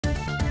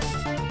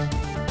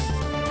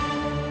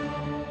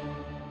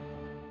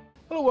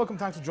Hello, welcome.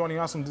 Thanks for joining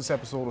us on this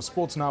episode of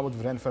Sports Now with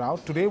Viren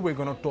Ferrao. Today we're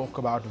going to talk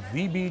about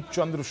V B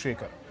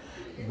Chandrasekhar,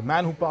 the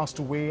man who passed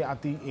away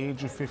at the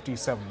age of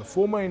 57. The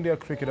former India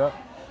cricketer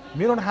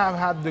may not have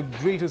had the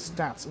greatest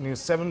stats in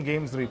his 7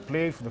 games that he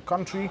played for the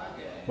country,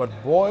 but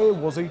boy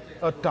was he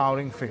a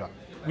towering figure.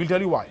 We'll tell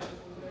you why.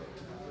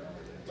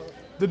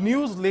 The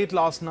news late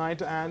last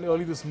night and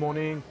early this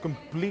morning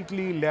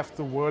completely left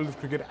the world of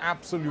cricket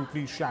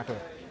absolutely shattered.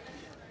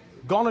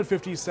 Gone at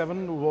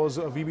 57 was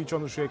V B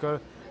Chandrasekhar,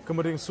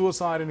 committing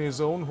suicide in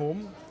his own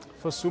home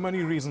for so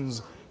many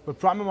reasons. But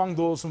prime among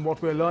those, and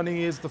what we're learning,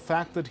 is the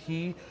fact that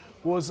he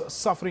was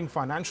suffering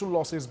financial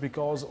losses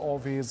because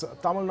of his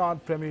Tamil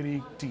Nadu Premier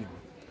League team.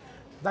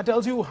 That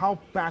tells you how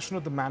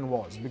passionate the man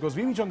was, because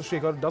V B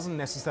Chandrasekhar doesn't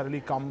necessarily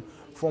come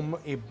from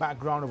a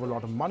background of a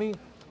lot of money,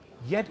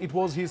 yet it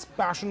was his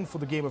passion for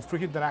the game of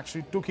cricket that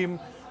actually took him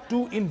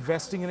to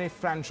investing in a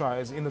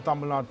franchise in the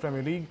Tamil Nadu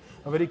Premier League,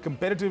 a very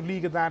competitive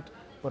league at that.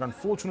 But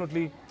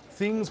unfortunately,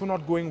 things were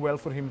not going well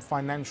for him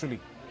financially,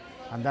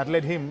 and that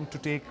led him to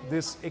take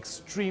this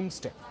extreme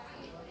step.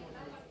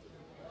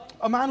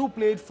 A man who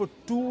played for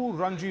 2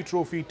 Ranji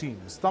Trophy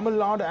teams, Tamil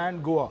Nadu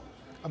and Goa.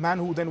 A man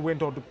who then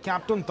went on to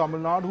captain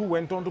Tamil Nadu, who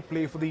went on to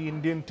play for the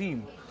Indian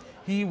team.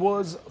 He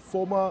was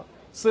former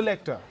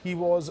selector. He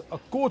was a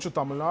coach of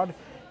Tamil Nadu.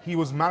 He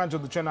was manager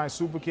of the Chennai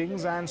Super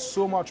Kings and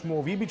so much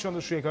more. V B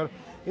Chandrasekhar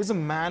is a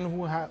man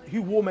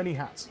who wore many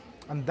hats.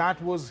 And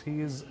that was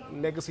his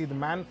legacy. The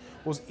man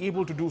was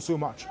able to do so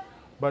much.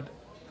 But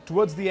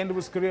towards the end of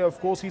his career,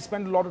 of course, he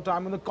spent a lot of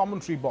time in the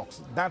commentary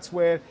box. That's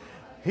where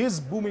his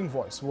booming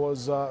voice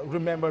was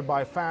remembered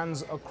by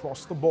fans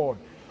across the board.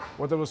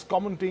 Whether it was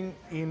commenting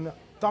in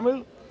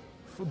Tamil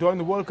during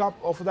the World Cup,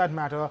 or for that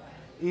matter,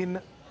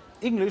 in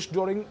English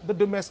during the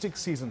domestic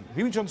season.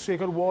 V B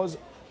Chandrasekhar was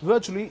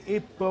virtually a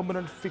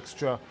permanent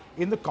fixture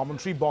in the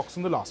commentary box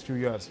in the last few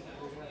years.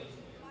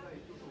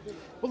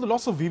 Well, the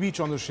loss of V B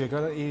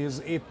Chandrasekhar is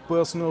a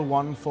personal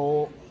one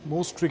for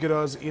most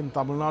cricketers in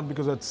Tamil Nadu,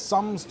 because at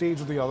some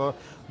stage or the other,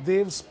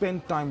 they've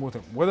spent time with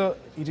him, whether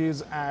it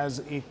is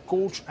as a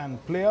coach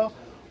and player,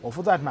 or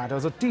for that matter,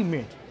 as a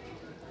teammate,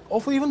 or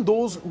for even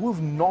those who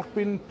have not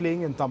been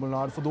playing in Tamil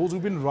Nadu, for those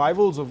who've been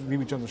rivals of V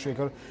B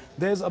Chandrasekhar,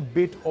 there's a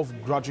bit of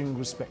grudging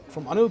respect.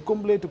 From Anil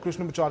Kumble to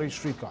Krishnamachari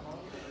Srikanth,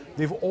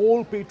 they've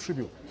all paid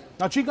tribute.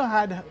 Now, Chika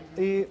had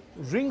a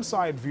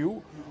ringside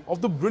view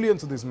of the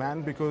brilliance of this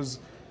man, because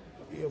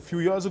a few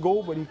years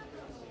ago, when he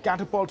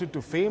catapulted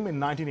to fame in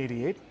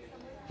 1988,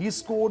 he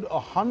scored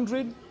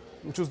 100,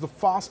 which was the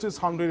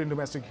fastest 100 in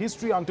domestic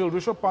history, until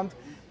Rishabh Pant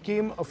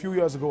came a few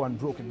years ago and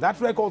broke it. That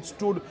record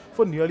stood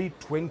for nearly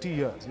 20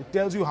 years. It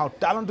tells you how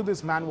talented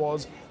this man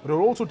was, but it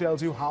also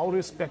tells you how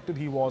respected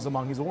he was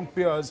among his own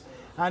peers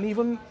and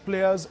even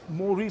players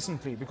more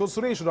recently. Because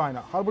Suresh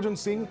Raina, Harbhajan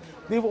Singh,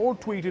 they've all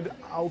tweeted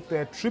out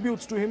their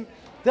tributes to him.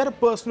 They had a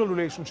personal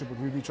relationship with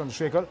V B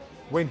Chandrasekhar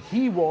when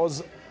he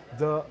was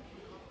the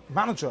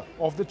manager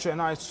of the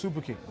Chennai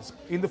Super Kings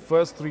in the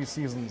first 3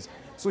 seasons.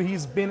 So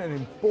he's been an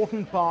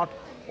important part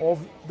of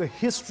the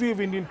history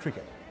of Indian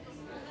cricket.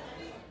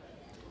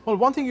 Well,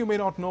 one thing you may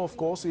not know, of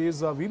course,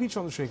 is V B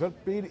Chandrasekhar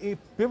played a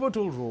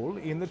pivotal role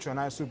in the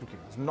Chennai Super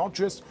Kings, not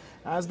just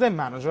as their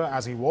manager,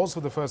 as he was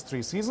for the first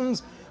 3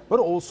 seasons, but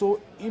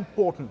also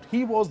important.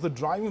 He was the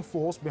driving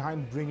force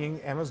behind bringing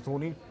MS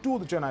Dhoni to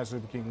the Chennai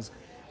Super Kings.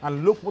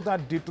 And look what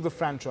that did to the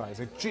franchise.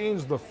 It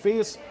changed the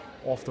face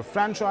of the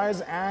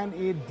franchise, and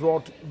it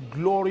brought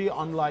glory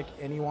unlike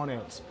anyone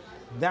else.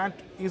 That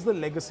is the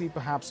legacy,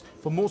 perhaps,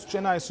 for most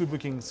Chennai Super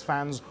Kings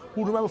fans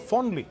who remember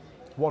fondly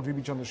what V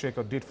B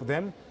Chandrasekhar did for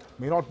them.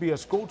 May not be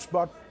as coach,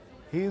 but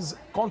his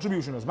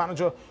contribution as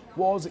manager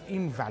was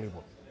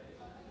invaluable.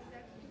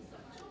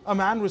 A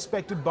man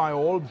respected by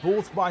all,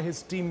 both by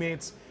his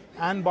teammates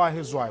and by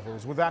his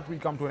rivals. With that, we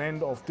come to an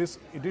end of this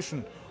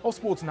edition of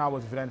Sports Now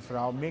with Viren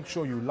Ferrao. Make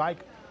sure you like,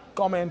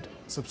 comment,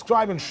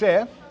 subscribe and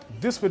share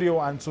this video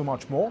and so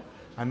much more.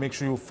 And make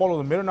sure you follow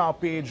the Mirror Now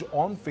page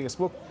on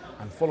Facebook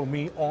and follow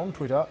me on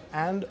Twitter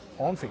and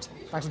on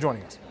Facebook. Thanks for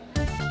joining us.